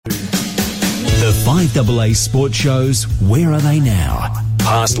5AA Sports Shows, Where Are They Now?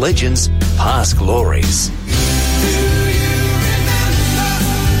 Past legends, past glories.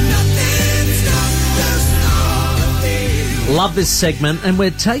 Love this segment, and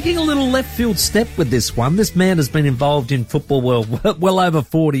we're taking a little left field step with this one. This man has been involved in football well over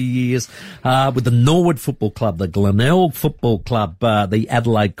 40 years with the Norwood Football Club, the Glenelg Football Club, the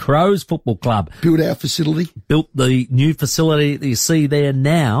Adelaide Crows Football Club. Built our facility. Built the new facility that you see there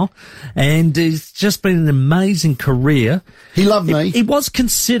now, and it's just been an amazing career. He loved me. He was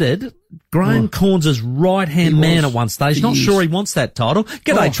considered Graham Corns' right-hand man at one stage. Not sure he wants that title.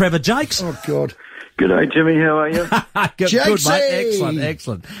 G'day, Trevor Jaques. Oh, God. G'day, Jimmy. How are you? Good, mate.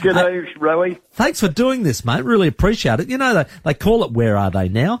 Excellent. G'day, Rowie. Thanks for doing this, mate. Really appreciate it. You know, they call it Where Are They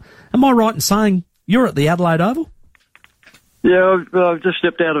Now? Am I right in saying you're at the Adelaide Oval? Yeah, I've just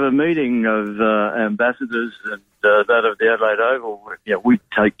stepped out of a meeting of ambassadors and that of the Adelaide Oval. We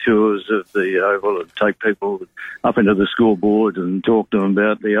take tours of the Oval and take people up into the school board and talk to them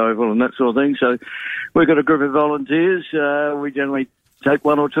about the Oval and that sort of thing. So we've got a group of volunteers. We generally take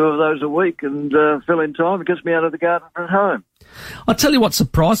one or two of those a week and fill in time. It gets me out of the garden at home. I'll tell you what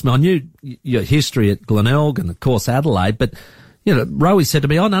surprised me. I knew your history at Glenelg and, of course, Adelaide, but, you know, Rowie said to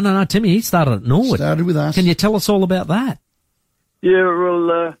me, no, Timmy, he started at Norwood. Started with us. Can you tell us all about that? Yeah,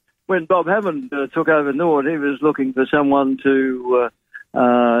 well, when Bob Hammond took over Norwood, he was looking for someone to,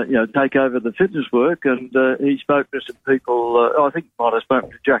 take over the fitness work, and he spoke to some people. I think he might have spoken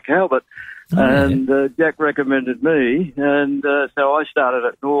to Jack Halbert. Jack recommended me, and so I started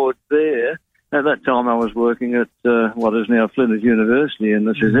at Norwood there. At that time, I was working at what is now Flinders University in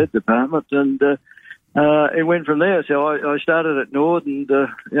the Suzette department, and it went from there. So I started at Norwood, and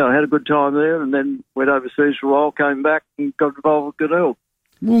I had a good time there, and then went overseas for a while, came back, and got involved with Goodell.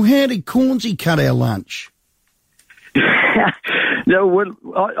 Well, how did Cornsey cut our lunch? No, when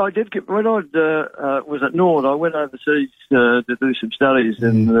I was at Norwood, I went overseas to do some studies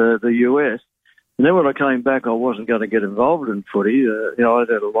in the US. And then when I came back, I wasn't going to get involved in footy. I had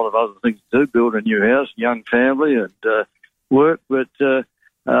a lot of other things to do, build a new house, young family, and work. But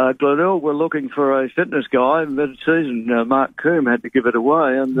Glenelg were looking for a fitness guy. Mid-season, Mark Coombe had to give it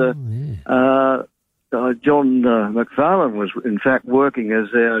away. And John McFarlane was, in fact, working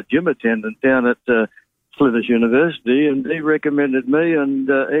as our gym attendant down at Flinders University, and he recommended me, and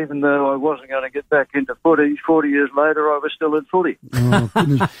even though I wasn't going to get back into footy, 40 years later I was still in footy. Oh,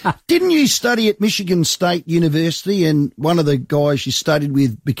 goodness. Didn't you study at Michigan State University, and one of the guys you studied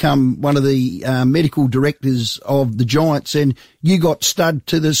with become one of the medical directors of the Giants, and you got stud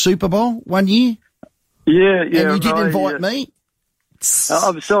to the Super Bowl one year? Yeah. And you didn't invite me?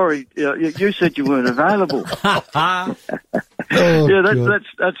 I'm sorry. You said you weren't available. That's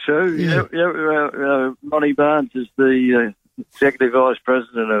true. Yeah. Monty Barnes is the Executive Vice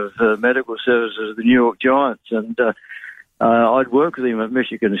President of Medical Services of the New York Giants, and I'd worked with him at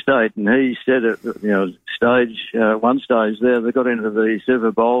Michigan State, and he said at one stage there, they got into the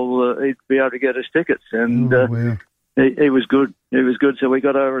Super Bowl, he'd be able to get us tickets, and he was good. He was good, so we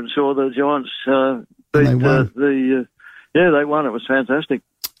got over and saw the Giants beat they won. It was fantastic.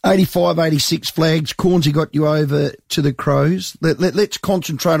 85, 86 flags. Cornsey got you over to the Crows. Let's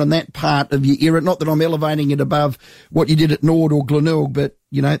concentrate on that part of your era. Not that I'm elevating it above what you did at Norwood or Glenelg, but,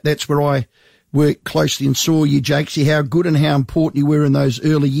 that's where I worked closely and saw you, Jaques, how good and how important you were in those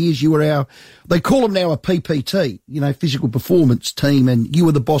early years. You were they call them now a PPT, physical performance team, and you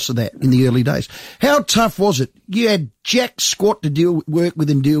were the boss of that in the early days. How tough was it? You had Jack Squat to work with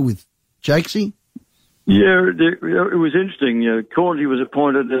and deal with, Jaques? Yeah, it was interesting. Cornsey was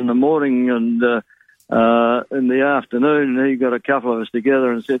appointed in the morning, and in the afternoon he got a couple of us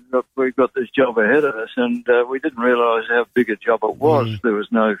together and said, look, we've got this job ahead of us, and we didn't realise how big a job it was. There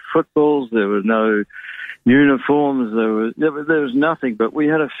was no footballs, there was no uniforms, there was nothing, but we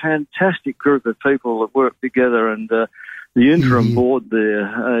had a fantastic group of people that worked together, and the interim board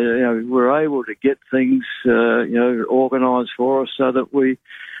there, were able to get things, organised for us so that we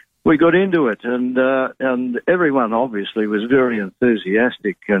got into it, and everyone obviously was very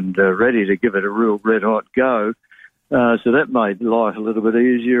enthusiastic and ready to give it a real red-hot go. So that made life a little bit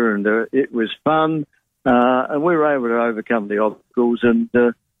easier, and it was fun, and we were able to overcome the obstacles, and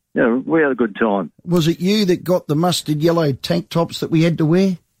we had a good time. Was it you that got the mustard yellow tank tops that we had to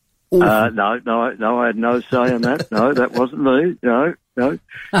wear? No, I had no say in that. No, that wasn't me. No.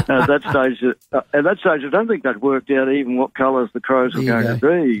 At that stage, I don't think that worked out even what colours the Crows were going to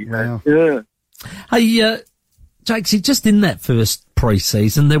be. Wow. Yeah. Hey, Jaques, just in that first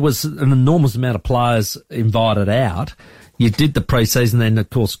pre-season, there was an enormous amount of players invited out. You did the pre-season, then, of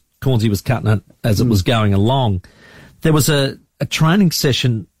course, Cornsey was cutting it as it was going along. There was a training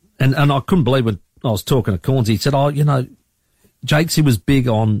session, and I couldn't believe when was talking to Corns. He said, Jaques, he was big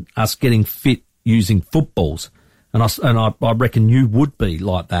on us getting fit using footballs. And I reckon you would be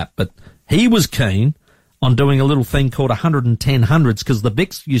like that. But he was keen on doing a little thing called 110 hundreds, because the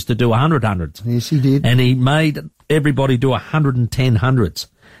Vicks used to do 100 hundreds. Yes, he did. And he made everybody do 110 hundreds.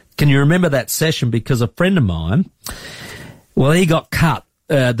 Can you remember that session? Because a friend of mine, well, he got cut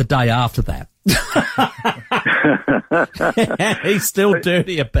the day after that. He's still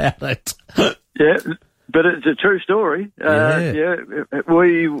dirty about it. Yeah, but it's a true story.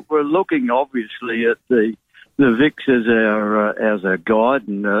 We were looking, obviously, at the Vicks as our guide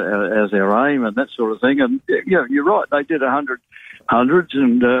and as our aim and that sort of thing. And yeah, you're right. They did 100 hundreds,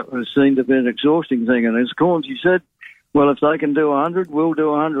 and it seemed to be an exhausting thing. And as Cornsey said, well, if they can do 100, we'll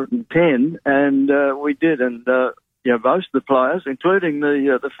do 110, and we did. And most of the players, including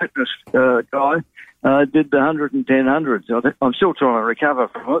the fitness guy, did the 110 hundreds. I'm still trying to recover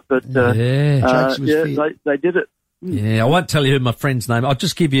from it, but they did it. Yeah, I won't tell you who my friend's name. I'll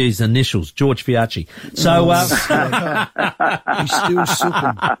just give you his initials, George Fiacci. So, he's still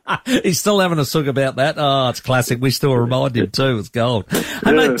sooking. He's still having a sook about that. Oh, it's classic. We still remind him too. It's gold.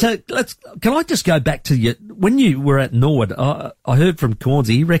 Hey, mate, can I just go back to you? When you were at Norwood, I heard from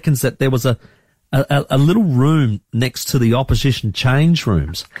Cornsey, he reckons that there was a little room next to the opposition change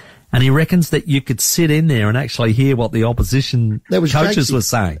rooms. And he reckons that you could sit in there and actually hear what the opposition coaches were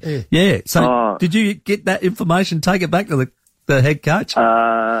saying. Yeah. So did you get that information, take it back to the head coach?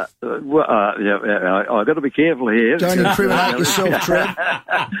 I've got to be careful here. Don't incriminate yourself, Trev.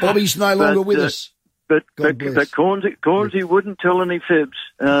 Bobby's no longer with us. But Cornsey wouldn't tell any fibs,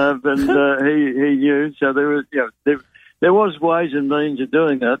 but he knew. So there was ways and means of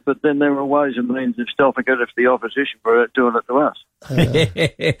doing that, but then there were ways and means of stopping it if the opposition were doing it to us.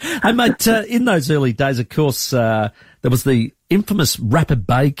 Hey, mate, in those early days, of course, there was the infamous Rapid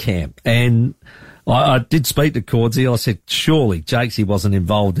Bay camp, and I did speak to Cordsey. I said, surely Jaques wasn't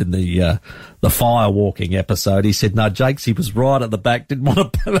involved in the firewalking episode. He said, no, Jaques was right at the back, didn't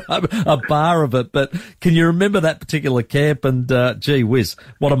want to put a bar of it. But can you remember that particular camp? And gee whiz,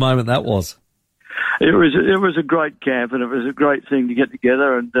 what a moment that was. It was a great camp, and it was a great thing to get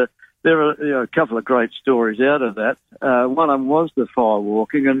together, and there are a couple of great stories out of that. One of them was the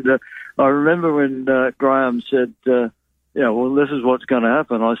firewalking, and I remember when Graham said, well, this is what's going to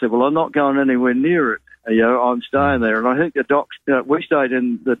happen. I said, well, I'm not going anywhere near it. I'm staying there. And I think the docs, we stayed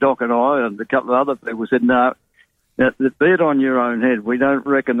in the doc, and I and a couple of other people said, no, be it on your own head. We don't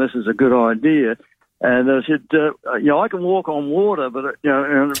reckon this is a good idea. And I said, I can walk on water, but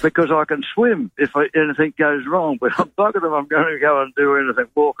because I can swim if anything goes wrong. But I'm buggered if I'm going to go and do anything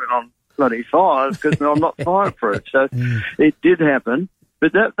walking on bloody fire, because I'm not fireproof. So it did happen.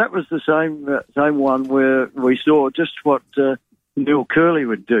 But that was the same one where we saw just what Neil Curley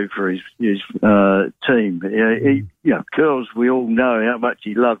would do for his team. Curls, we all know how much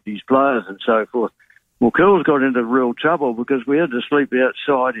he loved his players and so forth. Well, Curls got into real trouble because we had to sleep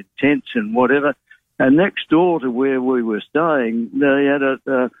outside in tents and whatever. And next door to where we were staying, they had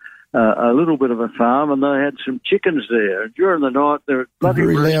a little bit of a farm, and they had some chickens there. And during the night, there was bloody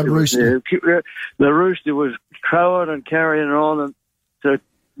very loud rooster. The rooster was crowing and carrying on, and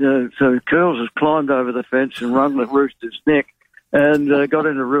so Curls has climbed over the fence and wrung the rooster's neck, and got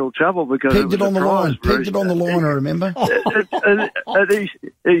into real trouble because Pegged it on the line. Pegged it on the line, I remember. And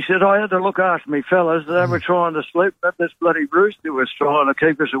he said, I had to look after me fellas. They were trying to sleep, but this bloody rooster was trying to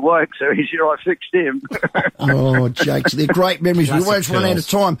keep us awake. So he said, I fixed him. Oh, Jaques, they're great memories. We always run out of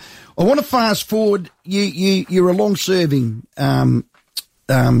time. I want to fast forward. You're a long-serving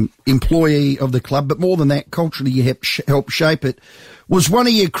employee of the club, but more than that, culturally you helped shape it. Was one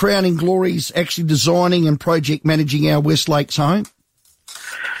of your crowning glories actually designing and project managing our West Lakes home?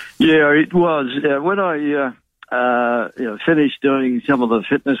 Yeah, it was. When I finished doing some of the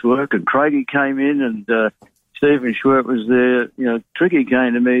fitness work, and Craigie came in, and Stephen Schwert was there, Tricky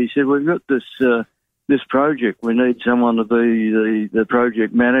came to me. He said, we've got this project. We need someone to be the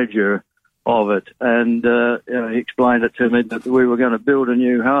project manager of it. And he explained it to me that we were going to build a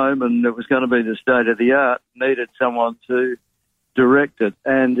new home, and it was going to be the state of the art. Needed someone to direct it,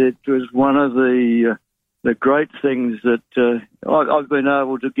 and it was one of the great things that I've been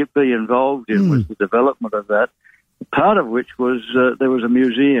able to be involved in was the development of that. Part of which was there was a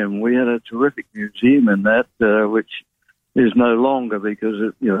museum. We had a terrific museum in that, which is no longer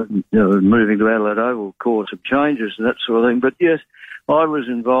because moving to Adelaide Oval caused some changes and that sort of thing. But yes, I was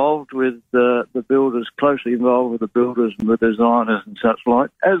involved with the builders, closely involved with the builders and the designers and such like,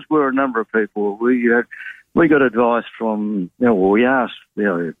 as were a number of people. We got advice from, we asked,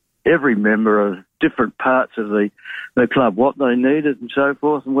 every member different parts of the club, what they needed and so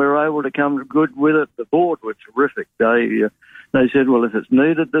forth, and we were able to come to good with it. The board were terrific. They said, well, if it's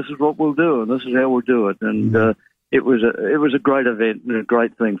needed, this is what we'll do, and this is how we'll do it. And it was a great event and a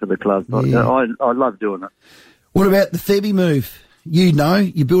great thing for the club. Yeah. I love doing it. What about the Thebby move? You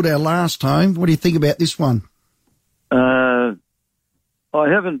built our last home. What do you think about this one? I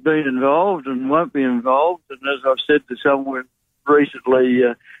haven't been involved and won't be involved. And as I've said to someone recently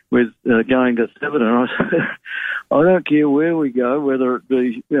with going to Theberton, I don't care where we go, whether it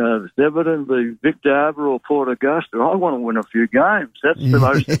be Theberton, be Victor Harbour or Port Augusta. I want to win a few games. That's the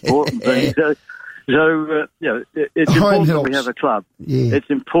most important thing. So it's important that we have a club. Yeah. It's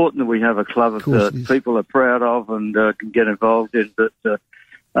important that we have a club that people are proud of and can get involved in. But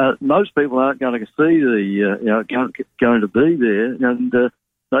most people aren't going to see going to be there, and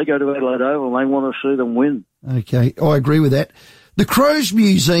they go to Adelaide Oval and they want to see them win. Okay, I agree with that. The Crows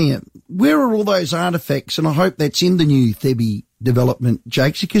Museum, where are all those artefacts? And I hope that's in the new Thebby development,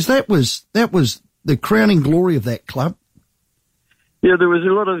 Jaques, because that was the crowning glory of that club. Yeah, there was a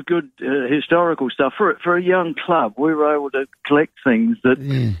lot of good historical stuff. For a young club, we were able to collect things that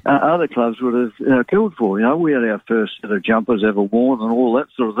other clubs would have killed for. You know, we had our first set of jumpers ever worn and all that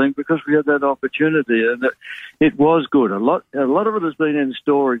sort of thing because we had that opportunity, and it was good. A lot of it has been in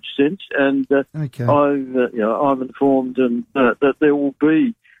storage since, and I'm informed that there will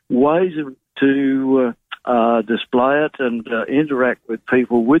be ways to display it and interact with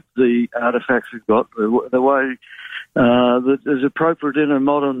people with the artefacts we've got, the way that is appropriate in a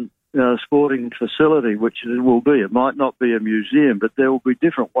modern sporting facility, which it will be. It might not be a museum, but there will be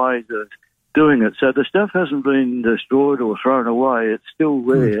different ways of doing it. So the stuff hasn't been destroyed or thrown away. It's still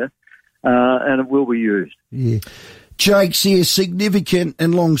there, and it will be used. Yeah. Jaques here, significant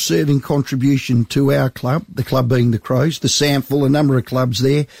and long-serving contribution to our club, the club being the Crows, the Sample, a number of clubs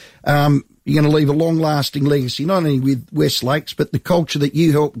there. You're going to leave a long-lasting legacy, not only with West Lakes, but the culture that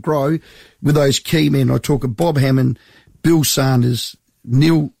you helped grow with those key men. I talk of Bob Hammond, Bill Sanders,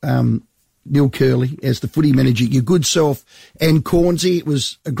 Neil Curley as the footy manager, your good self, and Cornsey. It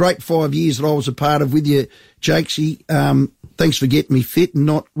was a great 5 years that I was a part of with you, Jaques. Thanks for getting me fit and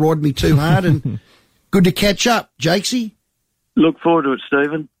not riding me too hard, and good to catch up, Jaques. Look forward to it,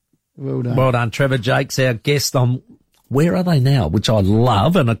 Stephen. Well done. Well done, Trevor. Jaques, our guest on Where Are They Now, which I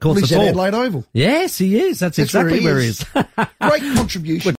love, and of course he's at Adelaide Oval. Yes, he is. That's exactly where he is. Great contribution.